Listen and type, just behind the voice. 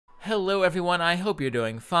Hello everyone, I hope you're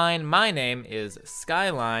doing fine. My name is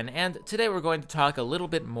Skyline, and today we're going to talk a little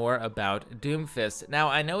bit more about Doomfist. Now,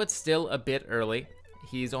 I know it's still a bit early.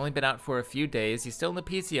 He's only been out for a few days, he's still in the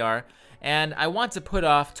PCR, and I want to put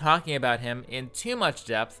off talking about him in too much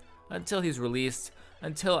depth until he's released,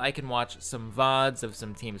 until I can watch some VODs of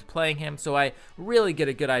some teams playing him, so I really get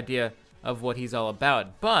a good idea of what he's all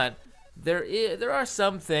about. But there are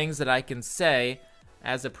some things that I can say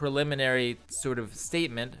as a preliminary sort of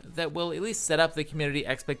statement that will at least set up the community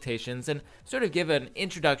expectations and sort of give an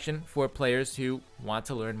introduction for players who want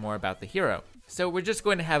to learn more about the hero. So we're just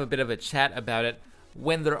going to have a bit of a chat about it.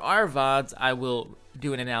 When there are VODs, I will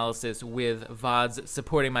do an analysis with VODs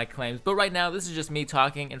supporting my claims, but right now this is just me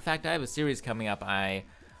talking. In fact, I have a series coming up I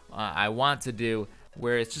want to do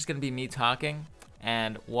where it's just going to be me talking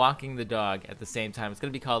and walking the dog at the same time. It's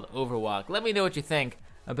going to be called Overwatch. Let me know what you think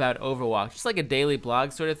about Overwatch, just like a daily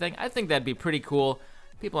blog sort of thing. I think that'd be pretty cool.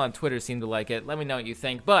 People on Twitter seem to like it. Let me know what you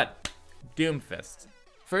think. But Doomfist.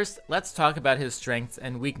 First, let's talk about his strengths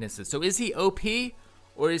and weaknesses. So is he OP,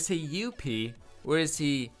 or is he UP, or is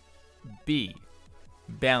he B?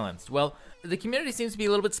 Balanced. Well, the community seems to be a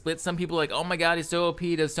little bit split. Some people are like, oh my god, he's so OP,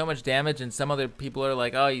 he does so much damage, and some other people are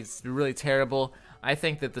like, oh, he's really terrible. I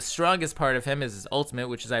think that the strongest part of him is his ultimate,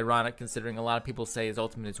 which is ironic considering a lot of people say his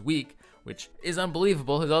ultimate is weak, which is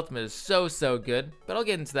unbelievable. His ultimate is so good, but I'll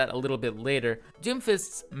get into that a little bit later.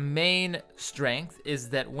 Doomfist's main strength is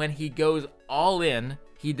that when he goes all in,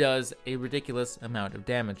 he does a ridiculous amount of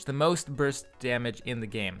damage. The most burst damage in the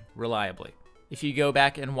game, reliably. If you go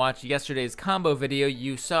back and watch yesterday's combo video,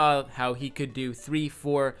 you saw how he could do 3,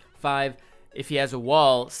 4, 5, if he has a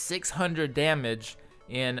wall, 600 damage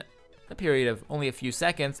in a period of only a few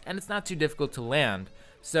seconds, and it's not too difficult to land.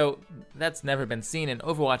 So that's never been seen in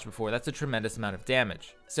Overwatch before. That's a tremendous amount of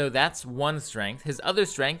damage. So that's one strength. His other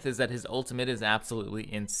strength is that his ultimate is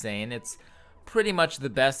absolutely insane. It's pretty much the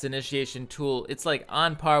best initiation tool. It's like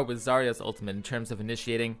on par with Zarya's ultimate in terms of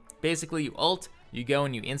initiating. Basically, you ult, you go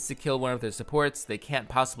and you insta-kill one of their supports. They can't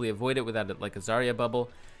possibly avoid it without it, like a Zarya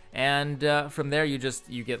bubble. And from there, you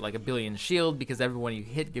get like a billion shield because everyone you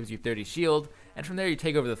hit gives you 30 shield. And from there, you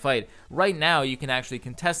take over the fight. Right now, you can actually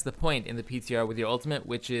contest the point in the PTR with your ultimate,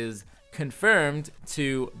 which is confirmed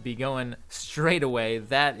to be going straight away.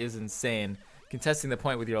 That is insane. Contesting the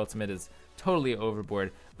point with your ultimate is totally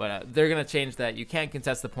overboard. But they're going to change that. You can't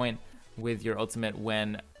contest the point with your ultimate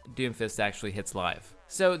when Doomfist actually hits live.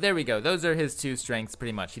 So there we go. Those are his two strengths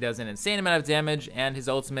pretty much. He does an insane amount of damage, and his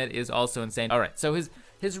ultimate is also insane. Alright, so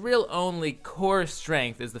his real only core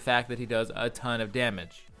strength is the fact that he does a ton of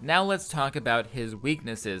damage. Now let's talk about his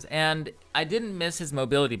weaknesses. And I didn't miss his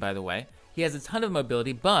mobility, by the way. He has a ton of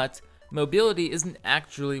mobility, but mobility isn't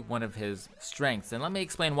actually one of his strengths. And let me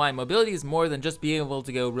explain why. Mobility is more than just being able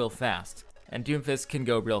to go real fast. And Doomfist can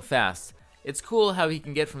go real fast. It's cool how he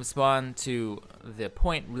can get from spawn to the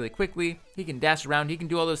point really quickly. He can dash around, he can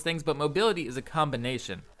do all those things, but mobility is a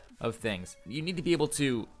combination of things. You need to be able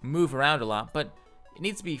to move around a lot, but it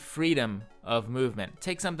needs to be freedom of movement.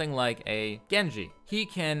 Take something like a Genji. He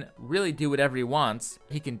can really do whatever he wants.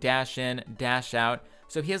 He can dash in, dash out,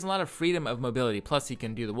 so he has a lot of freedom of mobility. Plus he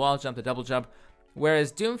can do the wall jump, the double jump,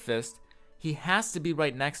 whereas Doomfist, he has to be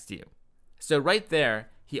right next to you. So right there,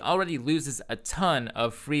 he already loses a ton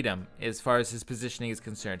of freedom as far as his positioning is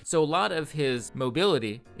concerned. So a lot of his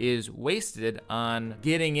mobility is wasted on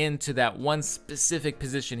getting into that one specific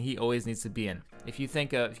position he always needs to be in. If you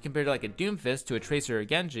compare like a Doomfist to a Tracer or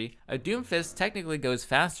Genji, a Doomfist technically goes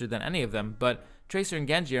faster than any of them, but Tracer and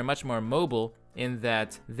Genji are much more mobile in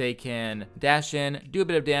that they can dash in, do a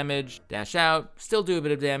bit of damage, dash out, still do a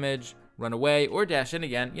bit of damage, run away, or dash in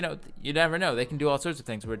again. You know, you never know. They can do all sorts of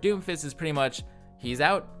things, where Doomfist is pretty much he's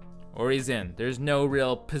out or he's in. There's no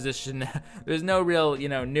real position, there's no real,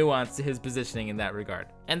 nuance to his positioning in that regard.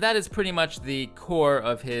 And that is pretty much the core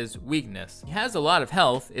of his weakness. He has a lot of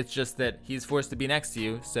health, it's just that he's forced to be next to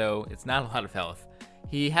you, so it's not a lot of health.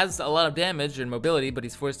 He has a lot of damage and mobility, but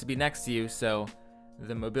he's forced to be next to you, so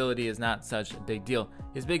the mobility is not such a big deal.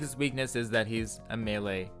 His biggest weakness is that he's a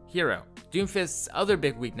melee hero. Doomfist's other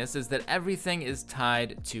big weakness is that everything is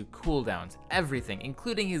tied to cooldowns. Everything,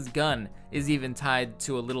 including his gun, is even tied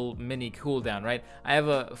to a little mini cooldown, right? I have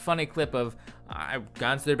a funny clip of I've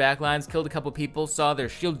gone to their backlines, killed a couple people, saw their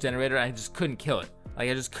shield generator, and I just couldn't kill it. Like,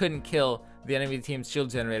 I just couldn't kill the enemy team's shield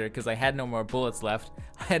generator because I had no more bullets left.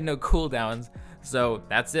 I had no cooldowns. So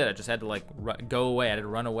that's it. I just had to go away. I had to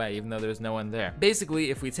run away even though there was no one there. Basically,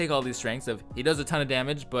 if we take all these strengths of he does a ton of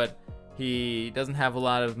damage, but he doesn't have a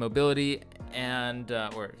lot of mobility and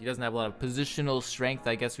or he doesn't have a lot of positional strength,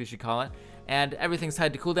 I guess we should call it, and everything's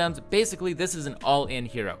tied to cooldowns. Basically, this is an all-in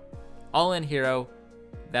hero. All-in hero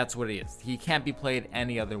That's what he is. He can't be played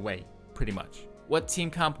any other way, pretty much. What team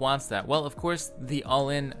comp wants that? Well, of course, the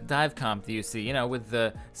all-in dive comp that you see, you know, with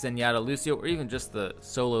the Zenyatta Lucio, or even just the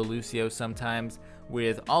solo Lucio sometimes,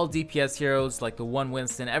 with all DPS heroes like the one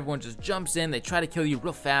Winston. Everyone just jumps in, they try to kill you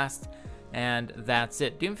real fast, and that's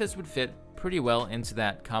it. Doomfist would fit pretty well into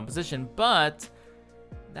that composition, but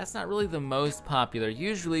that's not really the most popular.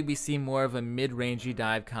 Usually we see more of a mid-rangey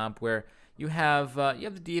dive comp where you have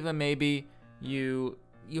the D.Va maybe, you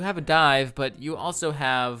have a dive, but you also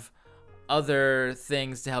have other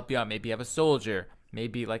things to help you out. Maybe you have a soldier,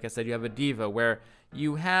 maybe, like I said, you have a D.Va, where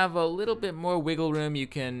you have a little bit more wiggle room. You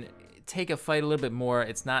can take a fight a little bit more.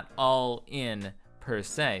 It's not all in per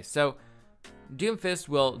se. So Doomfist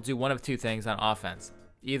will do one of two things on offense.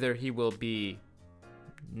 Either he will be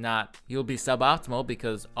suboptimal,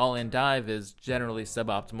 because all-in dive is generally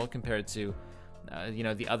suboptimal compared to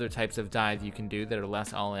the other types of dive you can do that are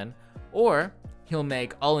less all-in, or he'll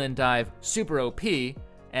make all-in dive super OP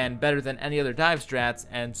and better than any other dive strats,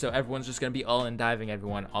 and so everyone's just going to be all-in diving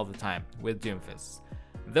everyone all the time with Doomfist.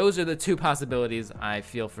 Those are the two possibilities I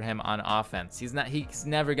feel for him on offense. He's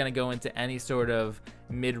never going to go into any sort of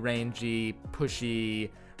mid-rangey, pushy,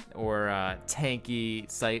 or tanky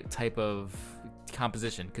type of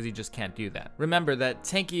composition, because he just can't do that. Remember that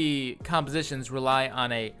tanky compositions rely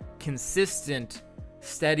on a consistent,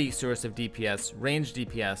 steady source of DPS, range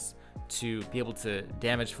DPS, to be able to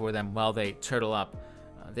damage for them while they turtle up.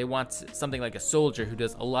 They want something like a soldier who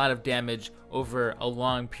does a lot of damage over a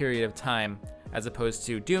long period of time, as opposed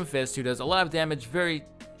to Doomfist, who does a lot of damage very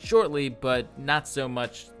shortly, but not so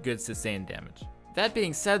much good sustained damage. That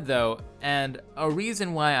being said though, and a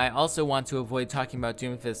reason why I also want to avoid talking about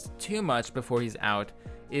Doomfist too much before he's out,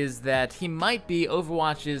 is that he might be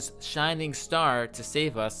Overwatch's shining star to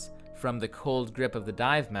save us from the cold grip of the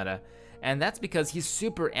dive meta, and that's because he's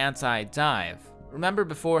super anti-dive. Remember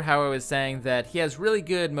before how I was saying that he has really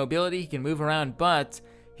good mobility, he can move around, but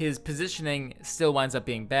his positioning still winds up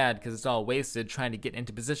being bad because it's all wasted trying to get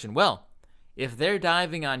into position. Well, if they're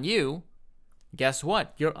diving on you, guess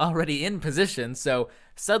what? You're already in position, so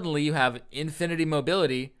suddenly you have infinity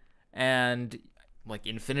mobility and like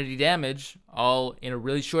infinity damage all in a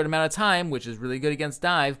really short amount of time, which is really good against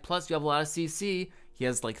dive. Plus you have a lot of CC. He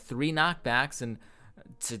has like 3 knockbacks, and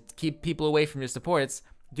to keep people away from your supports,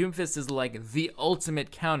 Doomfist is like the ultimate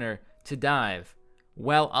counter to dive,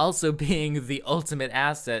 while also being the ultimate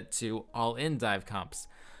asset to all-in dive comps.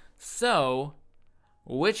 So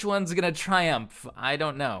which one's gonna triumph? I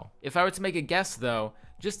don't know. If I were to make a guess though,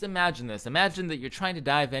 just imagine this. Imagine that you're trying to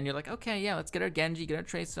dive in, you're like, okay, yeah, let's get our Genji, get our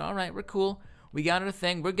Tracer, all right, we're cool. We got our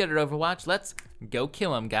thing, we're good at Overwatch, let's go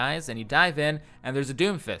kill him, guys. And you dive in, and there's a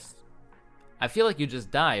Doomfist. I feel like you just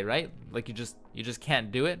die, right? Like you just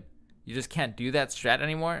can't do it? You just can't do that strat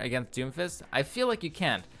anymore against Doomfist? I feel like you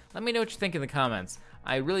can't. Let me know what you think in the comments.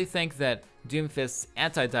 I really think that Doomfist's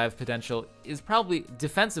anti-dive potential is probably,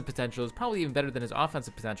 defensive potential is probably even better than his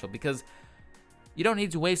offensive potential, because you don't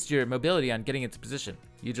need to waste your mobility on getting into position.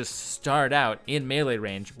 You just start out in melee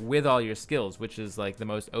range with all your skills, which is like the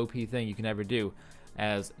most OP thing you can ever do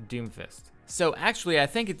as Doomfist. So actually, I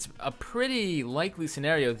think it's a pretty likely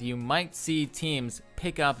scenario that you might see teams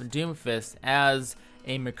pick up Doomfist as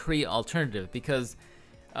a McCree alternative, because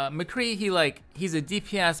McCree, he's a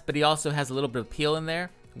DPS, but he also has a little bit of peel in there,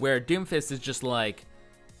 where Doomfist is just like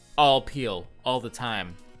all peel all the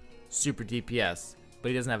time, super DPS, but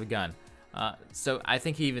he doesn't have a gun. So I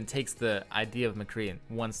think he even takes the idea of McCree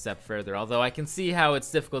one step further, although I can see how it's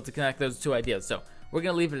difficult to connect those two ideas. So we're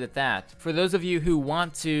gonna leave it at that. For those of you who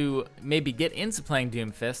want to maybe get into playing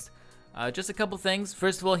Doomfist, just a couple things.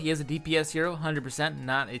 First of all, he is a DPS hero, 100%,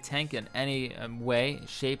 not a tank in any way,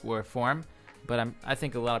 shape, or form. But I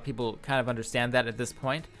think a lot of people kind of understand that at this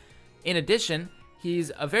point. In addition,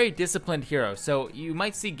 he's a very disciplined hero. So you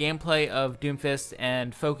might see gameplay of Doomfist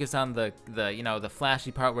and focus on the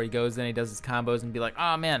flashy part where he goes in, he does his combos, and be like,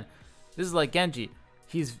 oh man, this is like Genji.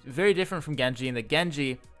 He's very different from Genji, and that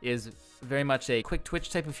Genji is very much a quick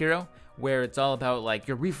twitch type of hero, where it's all about like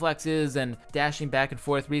your reflexes and dashing back and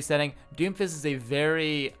forth, resetting. Doomfist is a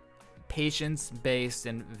very patience-based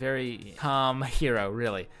and very calm hero,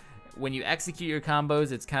 really. When you execute your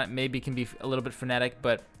combos, it's kind of maybe can be a little bit frenetic,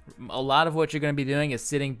 but a lot of what you're going to be doing is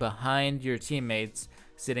sitting behind your teammates,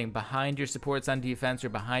 sitting behind your supports on defense or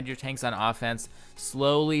behind your tanks on offense,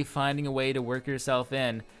 slowly finding a way to work yourself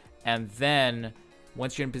in, and then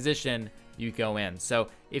once you're in position, you go in. So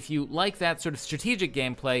if you like that sort of strategic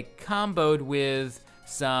gameplay comboed with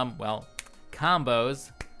some, well,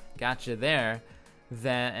 combos, gotcha there,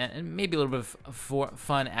 then, and maybe a little bit of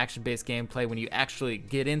fun action-based gameplay when you actually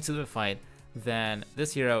get into the fight, then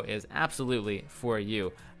this hero is absolutely for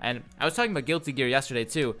you. And I was talking about Guilty Gear yesterday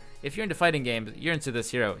too. If you're into fighting games, you're into this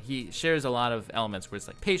hero. He shares a lot of elements where it's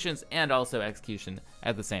like patience and also execution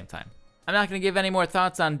at the same time. I'm not going to give any more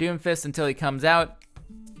thoughts on Doomfist until he comes out.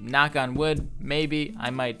 Knock on wood, maybe. I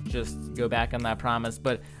might just go back on that promise,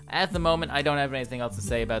 but at the moment, I don't have anything else to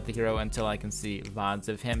say about the hero until I can see VODs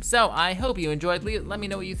of him. So I hope you enjoyed. Let me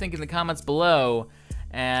know what you think in the comments below,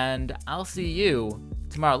 and I'll see you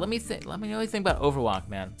tomorrow. Let me know what you think about Overwatch,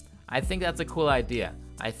 man. I think that's a cool idea.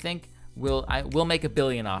 I think we'll make $1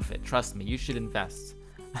 billion off it. Trust me, you should invest.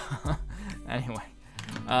 Anyway,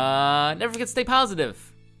 never forget to stay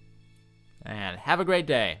positive, and have a great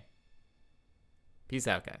day. Peace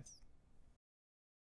out, guys.